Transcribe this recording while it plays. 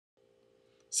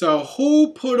So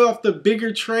who pulled off the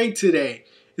bigger trade today?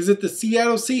 Is it the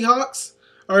Seattle Seahawks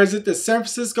or is it the San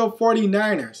Francisco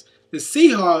 49ers? The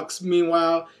Seahawks,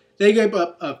 meanwhile, they gave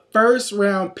up a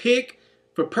first-round pick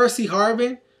for Percy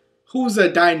Harvin, who's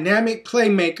a dynamic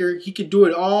playmaker. He can do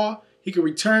it all. He can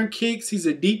return kicks. He's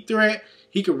a deep threat.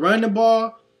 He can run the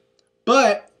ball.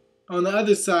 But on the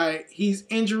other side, he's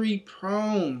injury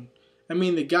prone. I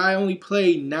mean, the guy only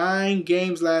played 9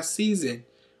 games last season.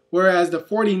 Whereas the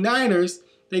 49ers,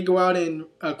 they go out and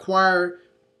acquire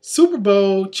Super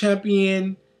Bowl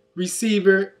champion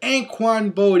receiver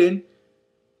Anquan Boldin.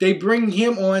 They bring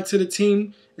him on to the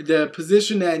team, the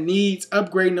position that needs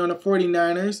upgrading on the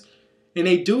 49ers. And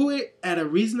they do it at a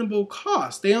reasonable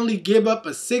cost. They only give up a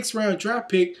 6th-round draft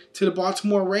pick to the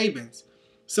Baltimore Ravens.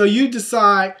 So you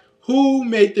decide who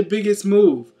made the biggest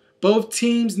move. Both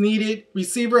teams needed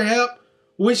receiver help.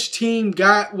 Which team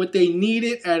got what they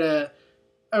needed at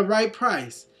a right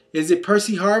price? Is it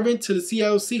Percy Harvin to the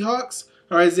Seattle Seahawks?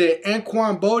 Or is it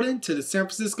Anquan Boldin to the San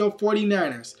Francisco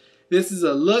 49ers? This is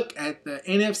a look at the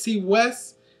NFC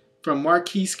West from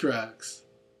Marquis Scruggs.